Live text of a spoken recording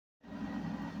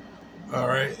All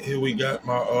right, here we got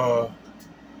my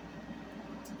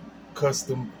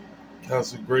custom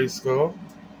Castle Grayskull.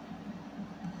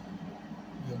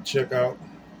 And check out.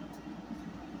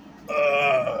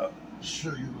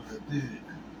 Show you what I did.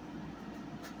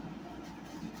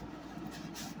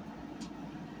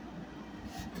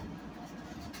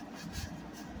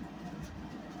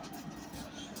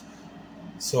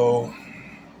 So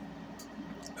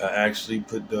I actually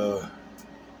put the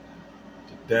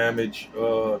damaged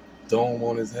dome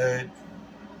on his head.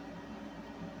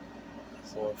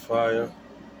 It's on fire,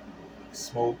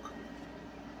 smoke.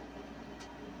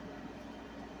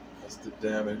 That's the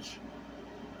damage.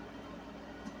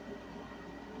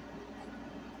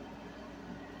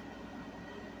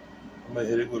 I'm gonna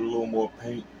hit it with a little more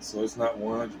paint so it's not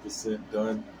 100%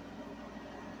 done.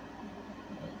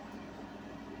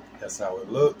 That's how it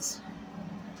looks.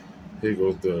 Here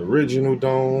goes the original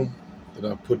dome that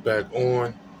I put back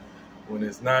on when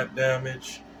it's not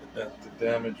damaged. That's the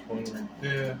damaged one right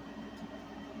there.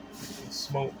 The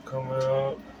smoke coming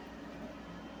up.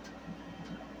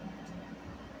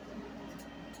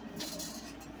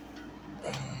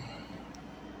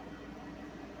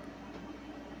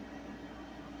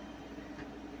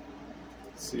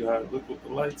 See how it look with the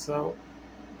lights out?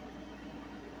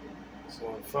 It's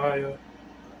on fire.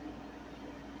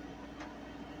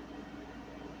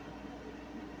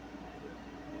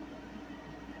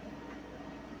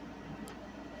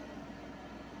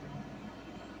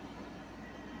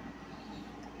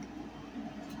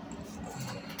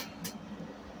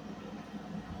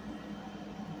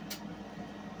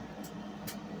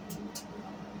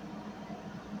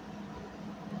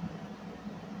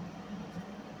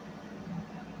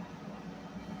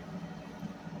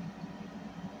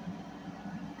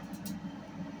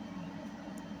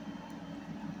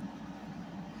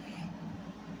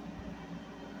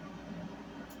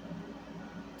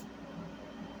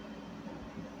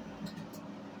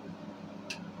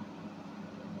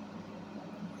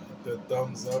 Hit that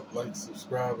thumbs up, like,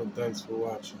 subscribe, and thanks for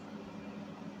watching.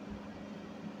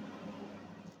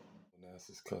 That's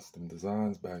his custom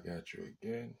designs back at you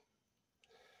again.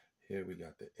 Here we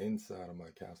got the inside of my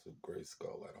Castle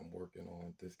Grayskull that I'm working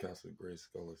on. This Castle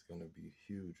Grayskull is going to be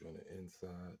huge on the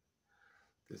inside.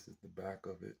 This is the back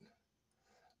of it.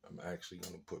 I'm actually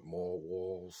going to put more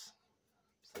walls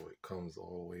so it comes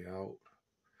all the way out.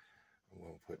 I'm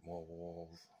going to put more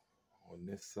walls on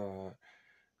this side.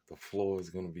 The floor is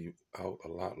going to be out a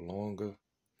lot longer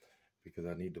because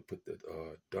I need to put the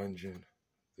dungeon.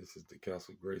 This is the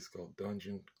Castle Grayskull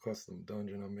dungeon, custom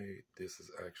dungeon I made. This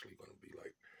is actually going to be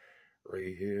like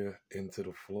right here into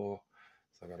the floor.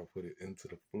 So I got to put it into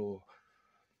the floor.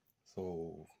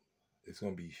 So it's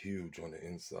going to be huge on the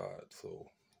inside.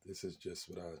 So this is just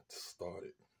what I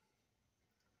started.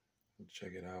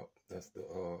 Check it out. That's the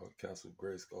Castle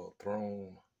Grayskull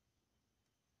throne.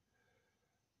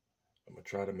 I'm going to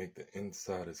try to make the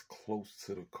inside as close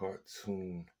to the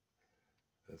cartoon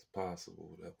as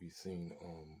possible that we've seen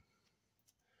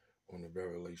on the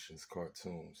Revelations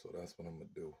cartoon. So that's what I'm going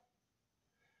to do.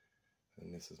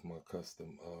 And this is my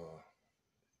custom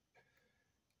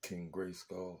King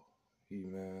Grayskull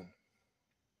He-Man.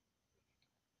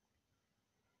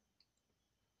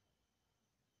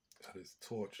 Got his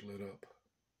torch lit up.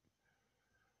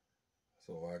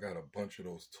 So I got a bunch of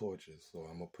those torches. So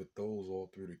I'm going to put those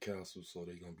all through the castle so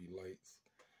they're going to be lights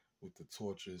with the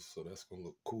torches. So that's going to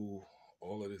look cool.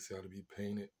 All of this got to be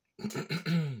painted.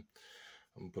 I'm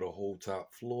going to put a whole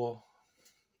top floor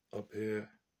up here.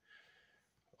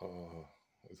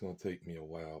 It's going to take me a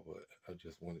while, but I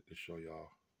just wanted to show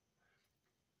y'all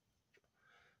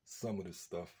some of the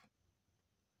stuff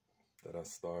that I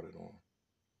started on.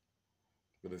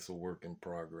 But it's a work in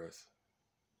progress.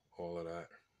 All of that.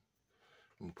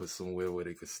 I'm going to put somewhere where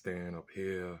they could stand up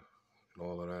here and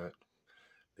all of that.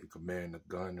 They could man the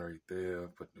gun right there,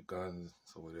 put the guns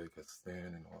so where they could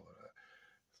stand and all of that.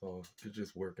 So it's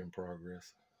just work in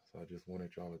progress. So I just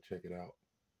wanted y'all to check it out.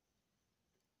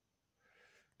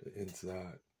 The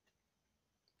inside.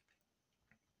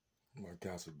 My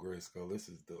Castle Grayskull. This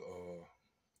is the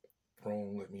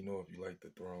throne. Let me know if you like the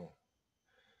throne.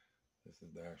 This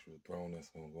is the actual throne that's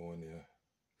going to go in there.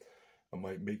 I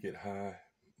might make it high,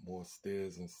 more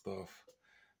stairs and stuff.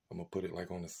 I'm going to put it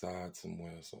like on the side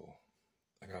somewhere. So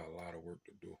I got a lot of work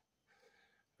to do.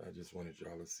 I just wanted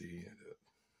y'all to see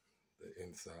the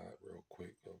inside real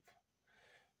quick of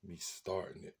me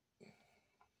starting it.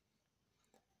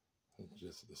 It's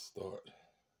just the start.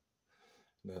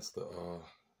 And that's the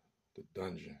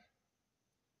dungeon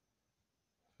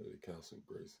for the Castle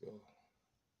Grayskull.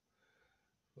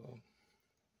 So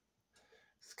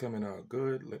it's coming out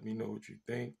good. Let me know what you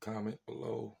think. Comment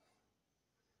below.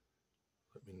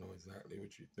 Let me know exactly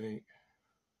what you think.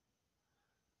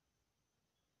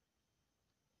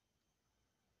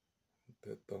 Hit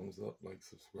that thumbs up, like,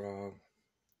 subscribe.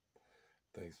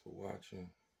 Thanks for watching.